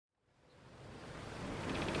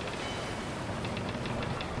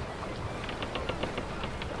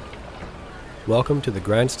Welcome to the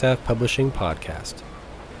Grindstaff Publishing Podcast.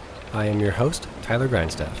 I am your host, Tyler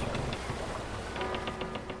Grindstaff.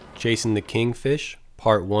 Chasing the Kingfish,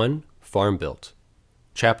 Part 1, Farm Built.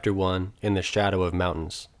 Chapter 1, In the Shadow of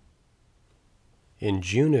Mountains. In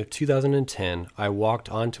June of 2010, I walked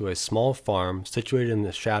onto a small farm situated in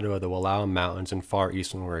the shadow of the Wallowa Mountains in far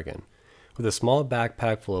eastern Oregon, with a small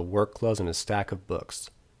backpack full of work clothes and a stack of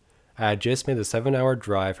books. I had just made the 7-hour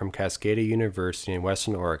drive from Cascadia University in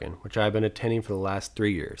Western Oregon, which I had been attending for the last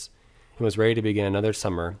 3 years, and was ready to begin another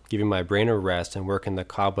summer, giving my brain a rest and working the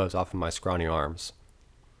cobwebs off of my scrawny arms.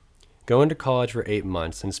 Going to college for 8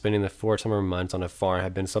 months and spending the 4 summer months on a farm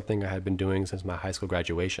had been something I had been doing since my high school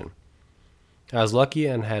graduation. I was lucky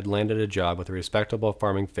and had landed a job with a respectable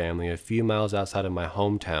farming family a few miles outside of my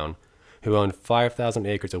hometown, who owned 5,000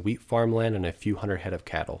 acres of wheat farmland and a few hundred head of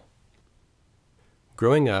cattle.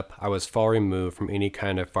 Growing up, I was far removed from any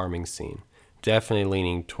kind of farming scene, definitely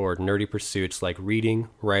leaning toward nerdy pursuits like reading,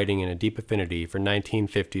 writing, and a deep affinity for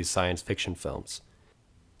 1950s science fiction films.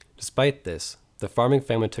 Despite this, the farming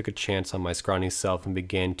family took a chance on my scrawny self and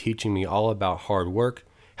began teaching me all about hard work,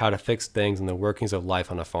 how to fix things, and the workings of life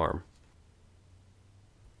on a farm.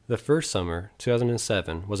 The first summer,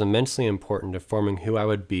 2007, was immensely important to forming who I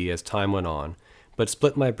would be as time went on, but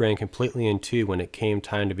split my brain completely in two when it came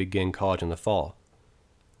time to begin college in the fall.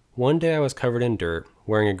 One day I was covered in dirt,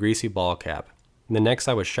 wearing a greasy ball cap, and the next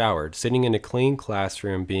I was showered, sitting in a clean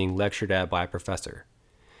classroom being lectured at by a professor.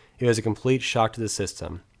 It was a complete shock to the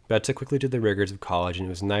system, but I took quickly to the rigors of college, and it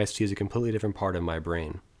was nice to use a completely different part of my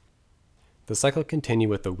brain. The cycle continued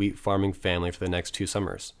with the wheat farming family for the next 2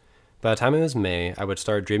 summers. By the time it was May, I would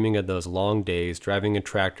start dreaming of those long days driving a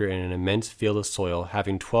tractor in an immense field of soil,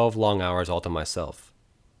 having 12 long hours all to myself.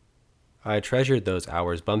 I treasured those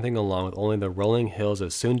hours bumping along with only the rolling hills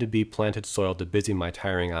of soon-to-be planted soil to busy my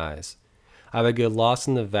tiring eyes. I would get lost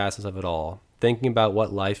in the vastness of it all, thinking about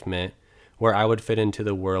what life meant, where I would fit into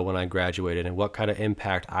the world when I graduated, and what kind of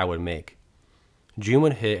impact I would make. June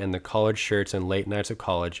would hit, and the collared shirts and late nights of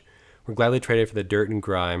college were gladly traded for the dirt and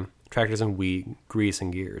grime, tractors and wheat, grease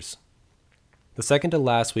and gears. The second to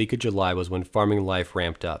last week of July was when farming life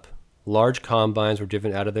ramped up. Large combines were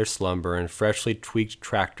driven out of their slumber, and freshly tweaked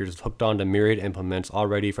tractors hooked onto myriad implements all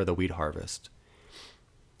ready for the wheat harvest.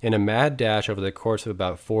 In a mad dash over the course of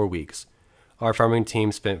about 4 weeks, our farming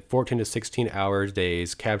team spent 14 to 16 hours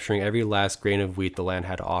days capturing every last grain of wheat the land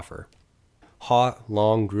had to offer. Hot,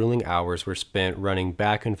 long, grueling hours were spent running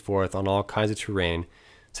back and forth on all kinds of terrain,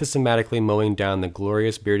 systematically mowing down the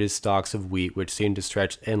glorious bearded stalks of wheat which seemed to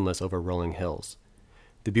stretch endless over rolling hills.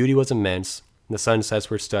 The beauty was immense. The sunsets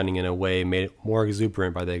were stunning in a way made more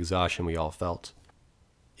exuberant by the exhaustion we all felt.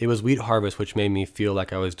 It was wheat harvest which made me feel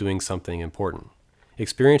like I was doing something important,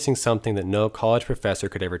 experiencing something that no college professor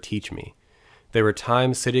could ever teach me. There were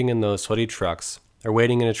times sitting in those sweaty trucks, or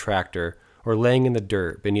waiting in a tractor, or laying in the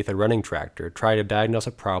dirt beneath a running tractor, trying to diagnose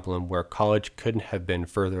a problem where college couldn't have been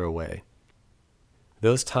further away.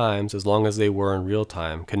 Those times, as long as they were in real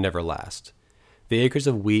time, could never last. The acres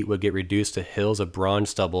of wheat would get reduced to hills of bronze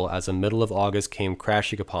stubble as the middle of August came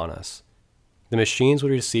crashing upon us. The machines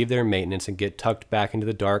would receive their maintenance and get tucked back into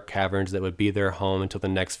the dark caverns that would be their home until the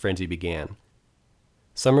next frenzy began.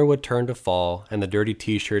 Summer would turn to fall, and the dirty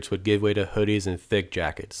t-shirts would give way to hoodies and thick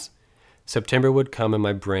jackets. September would come, and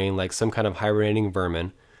my brain, like some kind of hibernating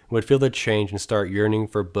vermin, would feel the change and start yearning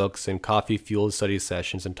for books and coffee-fueled study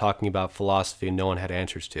sessions and talking about philosophy no one had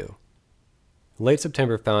answers to. Late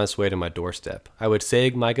September found its way to my doorstep. I would say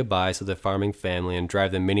my goodbyes to the farming family and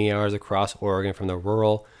drive the many hours across Oregon from the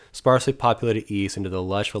rural, sparsely populated east into the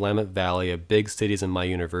lush Willamette Valley of big cities and my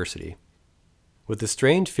university. With the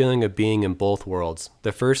strange feeling of being in both worlds,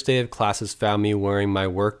 the first day of classes found me wearing my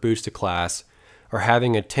work boots to class or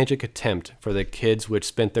having a tinge of contempt for the kids which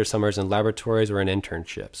spent their summers in laboratories or in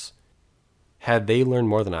internships. Had they learned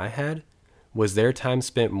more than I had? Was their time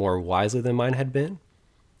spent more wisely than mine had been?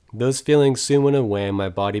 Those feelings soon went away, and my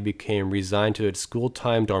body became resigned to its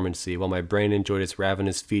school-time dormancy while my brain enjoyed its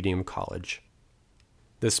ravenous feeding of college.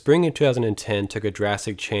 The spring of 2010 took a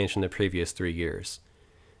drastic change from the previous 3 years.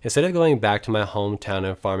 Instead of going back to my hometown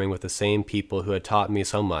and farming with the same people who had taught me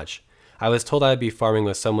so much, I was told I would be farming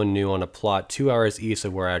with someone new on a plot 2 hours east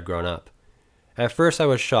of where I had grown up. At first I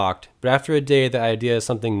was shocked, but after a day the idea of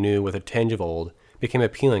something new with a tinge of old became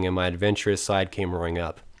appealing and my adventurous side came roaring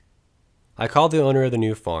up. I called the owner of the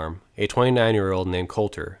new farm, a 29-year-old named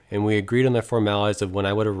Coulter, and we agreed on the formalities of when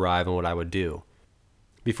I would arrive and what I would do.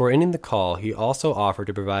 Before ending the call, he also offered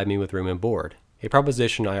to provide me with room and board, a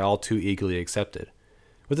proposition I all too eagerly accepted.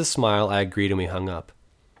 With a smile, I agreed and we hung up.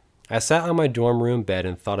 I sat on my dorm room bed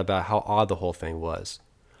and thought about how odd the whole thing was.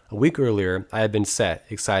 A week earlier, I had been set,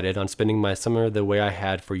 excited, on spending my summer the way I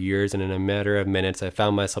had for years, and in a matter of minutes I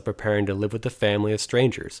found myself preparing to live with a family of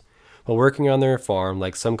strangers, while working on their farm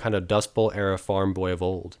like some kind of Dust Bowl-era farm boy of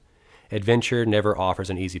old. Adventure never offers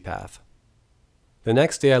an easy path. The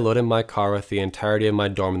next day I loaded my car with the entirety of my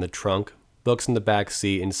dorm in the trunk, books in the back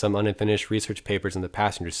seat, and some unfinished research papers in the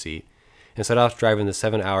passenger seat, and set off driving the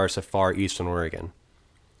 7-hour so far eastern Oregon.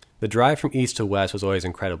 The drive from east to west was always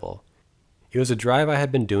incredible. It was a drive I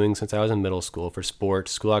had been doing since I was in middle school for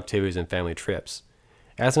sports, school activities, and family trips.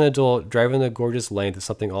 As an adult, driving the gorgeous length is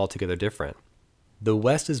something altogether different. The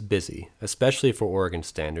West is busy, especially for Oregon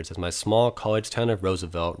standards, as my small college town of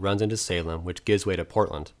Roosevelt runs into Salem, which gives way to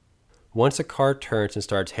Portland. Once a car turns and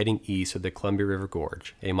starts heading east of the Columbia River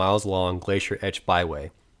Gorge, a miles-long, glacier-etched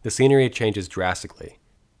byway, the scenery changes drastically.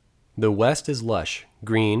 The West is lush,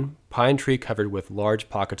 green, pine tree covered with large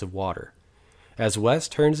pockets of water. As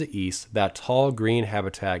west turns to east, that tall green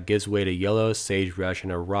habitat gives way to yellow sagebrush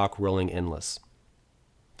and a rock-rolling endless.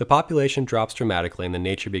 The population drops dramatically and the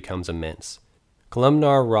nature becomes immense.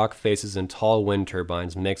 Columnar rock faces and tall wind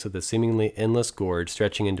turbines mix with the seemingly endless gorge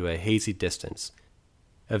stretching into a hazy distance.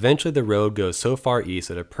 Eventually the road goes so far east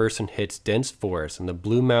that a person hits dense forest and the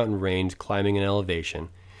Blue Mountain Range climbing in elevation,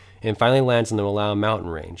 and finally lands in the Wallowa Mountain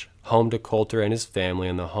Range, home to Coulter and his family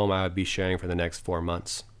and the home I would be sharing for the next 4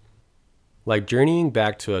 months. Like journeying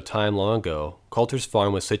back to a time long ago, Coulter's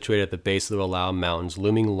farm was situated at the base of the Wallowa Mountains,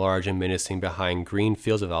 looming large and menacing behind green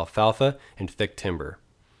fields of alfalfa and thick timber.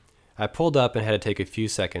 I pulled up and had to take a few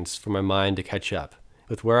seconds for my mind to catch up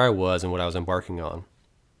with where I was and what I was embarking on.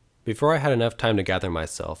 Before I had enough time to gather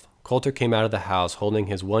myself, Coulter came out of the house holding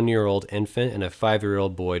his 1-year-old infant and a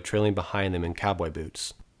 5-year-old boy trailing behind them in cowboy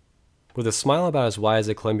boots. With a smile about as wide as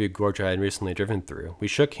the Columbia Gorge I had recently driven through, we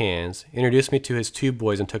shook hands, introduced me to his 2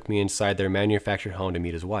 boys, and took me inside their manufactured home to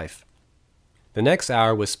meet his wife. The next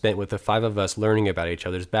hour was spent with the 5 of us learning about each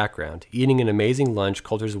other's background, eating an amazing lunch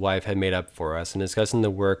Coulter's wife had made up for us, and discussing the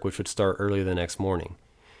work which would start early the next morning.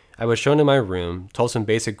 I was shown to my room, told some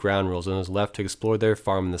basic ground rules, and was left to explore their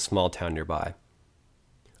farm in the small town nearby.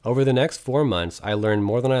 Over the next 4 months, I learned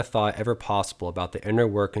more than I thought ever possible about the inner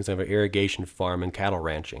workings of an irrigation farm and cattle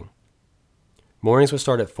ranching. Mornings would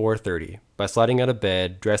start at 4:30, by sliding out of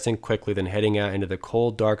bed, dressing quickly, then heading out into the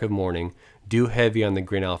cold dark of morning, dew heavy on the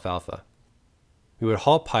green alfalfa. We would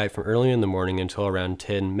haul pipe from early in the morning until around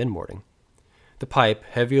 10 mid-morning. The pipe,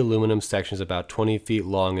 heavy aluminum sections about 20 feet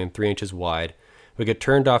long and 3 inches wide, would get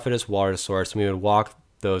turned off at its water source, and we would walk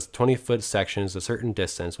those 20-foot sections a certain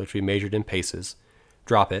distance, which we measured in paces,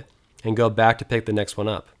 drop it, and go back to pick the next one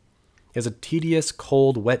up. It was a tedious,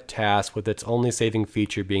 cold, wet task, with its only saving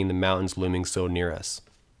feature being the mountains looming so near us.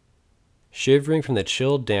 Shivering from the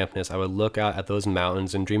chill dampness, I would look out at those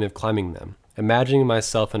mountains and dream of climbing them, imagining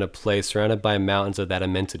myself in a place surrounded by mountains of that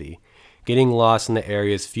immensity, getting lost in the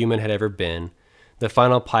areas few men had ever been. The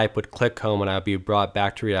final pipe would click home and I would be brought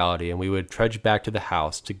back to reality, and we would trudge back to the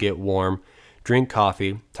house to get warm, drink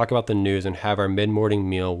coffee, talk about the news, and have our mid-morning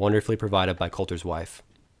meal wonderfully provided by Coulter's wife.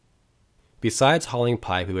 Besides hauling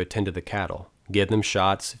pipe, we would tend to the cattle, give them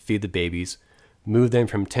shots, feed the babies, move them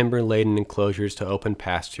from timber-laden enclosures to open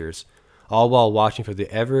pastures, all while watching for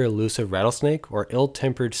the ever-elusive rattlesnake or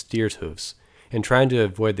ill-tempered steer's hoofs, and trying to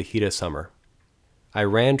avoid the heat of summer. I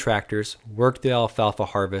ran tractors, worked the alfalfa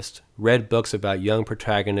harvest, read books about young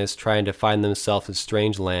protagonists trying to find themselves in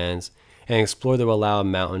strange lands, and explored the Wallowa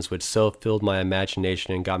Mountains, which so filled my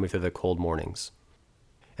imagination and got me through the cold mornings.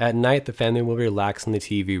 At night, the family would relax in the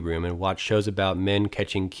TV room and watch shows about men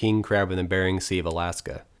catching king crab in the Bering Sea of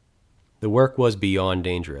Alaska. The work was beyond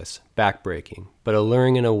dangerous, backbreaking, but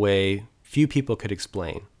alluring in a way few people could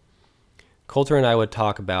explain. Coulter and I would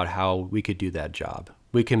talk about how we could do that job.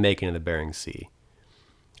 We could make it in the Bering Sea.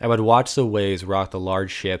 I would watch the waves rock the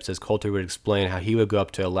large ships as Coulter would explain how he would go up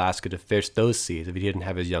to Alaska to fish those seas if he didn't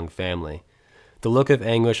have his young family. The look of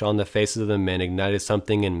anguish on the faces of the men ignited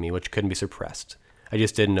something in me which couldn't be suppressed. I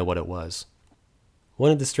just didn't know what it was.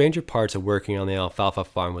 One of the stranger parts of working on the alfalfa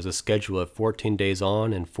farm was a schedule of 14 days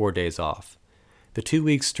on and 4 days off. The 2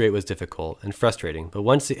 weeks straight was difficult and frustrating, but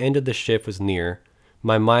once the end of the shift was near,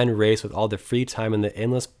 my mind raced with all the free time and the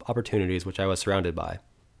endless opportunities which I was surrounded by.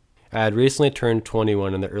 I had recently turned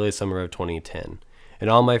 21 in the early summer of 2010, and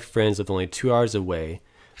all my friends lived only 2 hours away,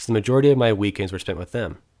 so the majority of my weekends were spent with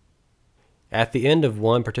them. At the end of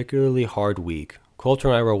one particularly hard week, Coulter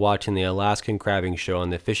and I were watching the Alaskan crabbing show,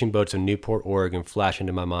 and the fishing boats of Newport, Oregon flashed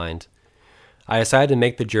into my mind. I decided to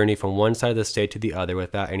make the journey from one side of the state to the other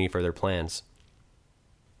without any further plans.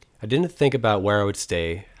 I didn't think about where I would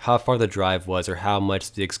stay, how far the drive was, or how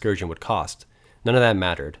much the excursion would cost. None of that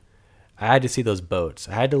mattered. I had to see those boats.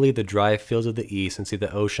 I had to leave the dry fields of the east and see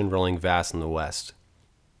the ocean rolling vast in the west.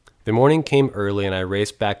 The morning came early, and I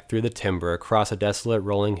raced back through the timber, across the desolate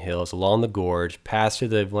rolling hills, along the gorge, past through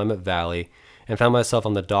the Willamette Valley, and found myself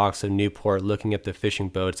on the docks of Newport looking at the fishing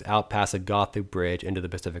boats out past a Gothic bridge into the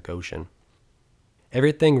Pacific Ocean.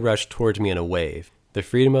 Everything rushed towards me in a wave. The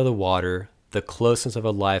freedom of the water, the closeness of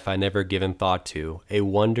a life I never given thought to, a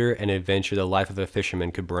wonder and adventure the life of a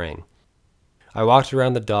fisherman could bring. I walked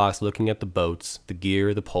around the docks looking at the boats, the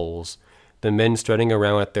gear, the poles, the men strutting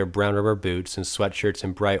around with their brown rubber boots and sweatshirts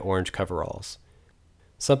and bright orange coveralls.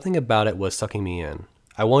 Something about it was sucking me in.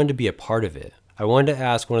 I wanted to be a part of it. I wanted to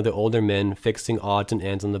ask one of the older men fixing odds and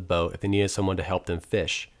ends on the boat if they needed someone to help them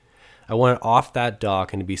fish. I wanted off that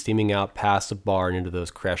dock and to be steaming out past the bar and into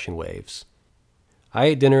those crashing waves. I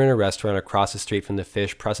ate dinner in a restaurant across the street from the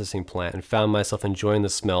fish processing plant and found myself enjoying the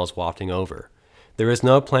smells wafting over. There was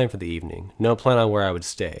no plan for the evening, no plan on where I would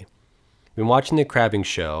stay. When watching the crabbing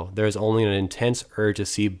show, there is only an intense urge to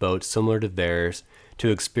see boats similar to theirs, to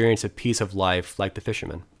experience a piece of life like the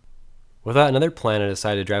fishermen. Without another plan, I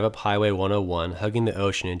decided to drive up Highway 101, hugging the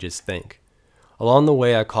ocean, and just think. Along the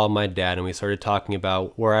way, I called my dad, and we started talking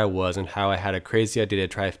about where I was and how I had a crazy idea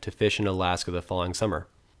to try to fish in Alaska the following summer.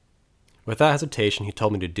 Without hesitation, he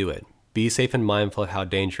told me to do it, be safe and mindful of how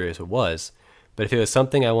dangerous it was, but if it was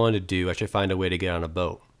something I wanted to do, I should find a way to get on a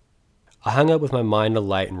boat. I hung up with my mind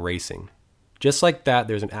alight and racing. Just like that,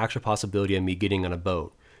 there was an actual possibility of me getting on a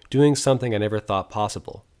boat, doing something I never thought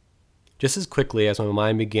possible. Just as quickly as my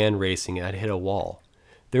mind began racing, I'd hit a wall.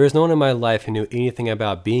 There was no one in my life who knew anything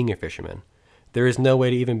about being a fisherman. There was no way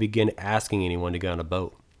to even begin asking anyone to get on a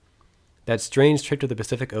boat. That strange trip to the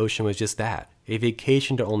Pacific Ocean was just that, a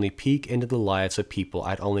vacation to only peek into the lives of people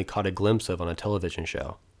I'd only caught a glimpse of on a television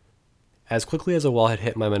show. As quickly as a wall had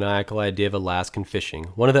hit my maniacal idea of Alaskan fishing,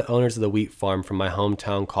 one of the owners of the wheat farm from my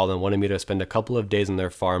hometown called and wanted me to spend a couple of days on their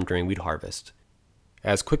farm during wheat harvest.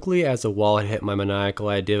 As quickly as the wall had hit my maniacal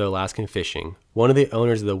idea of Alaskan fishing, one of the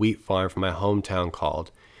owners of the wheat farm from my hometown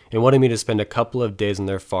called and wanted me to spend a couple of days on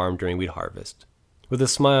their farm during wheat harvest. With a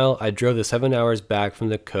smile, I drove the 7 hours back from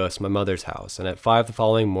the coast to my mother's house, and at 5 the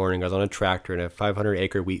following morning I was on a tractor in a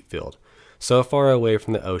 500-acre wheat field, so far away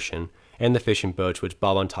from the ocean and the fishing boats which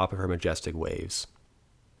bob on top of her majestic waves.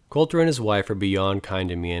 Coulter and his wife were beyond kind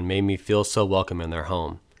to me and made me feel so welcome in their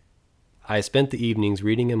home. I spent the evenings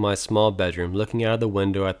reading in my small bedroom, looking out of the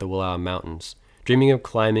window at the Wallowa Mountains, dreaming of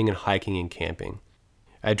climbing and hiking and camping.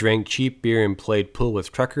 I drank cheap beer and played pool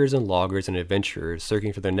with truckers and loggers and adventurers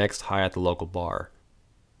searching for their next high at the local bar.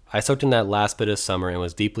 I soaked in that last bit of summer and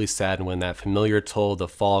was deeply saddened when that familiar toll of the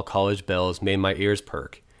fall college bells made my ears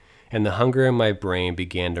perk, and the hunger in my brain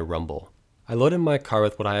began to rumble. I loaded my car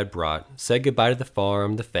with what I had brought, said goodbye to the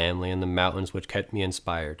farm, the family, and the mountains which kept me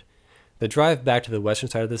inspired. The drive back to the western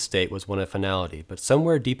side of the state was one of finality, but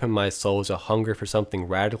somewhere deep in my soul was a hunger for something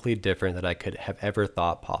radically different that I could have ever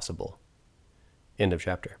thought possible. End of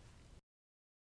chapter.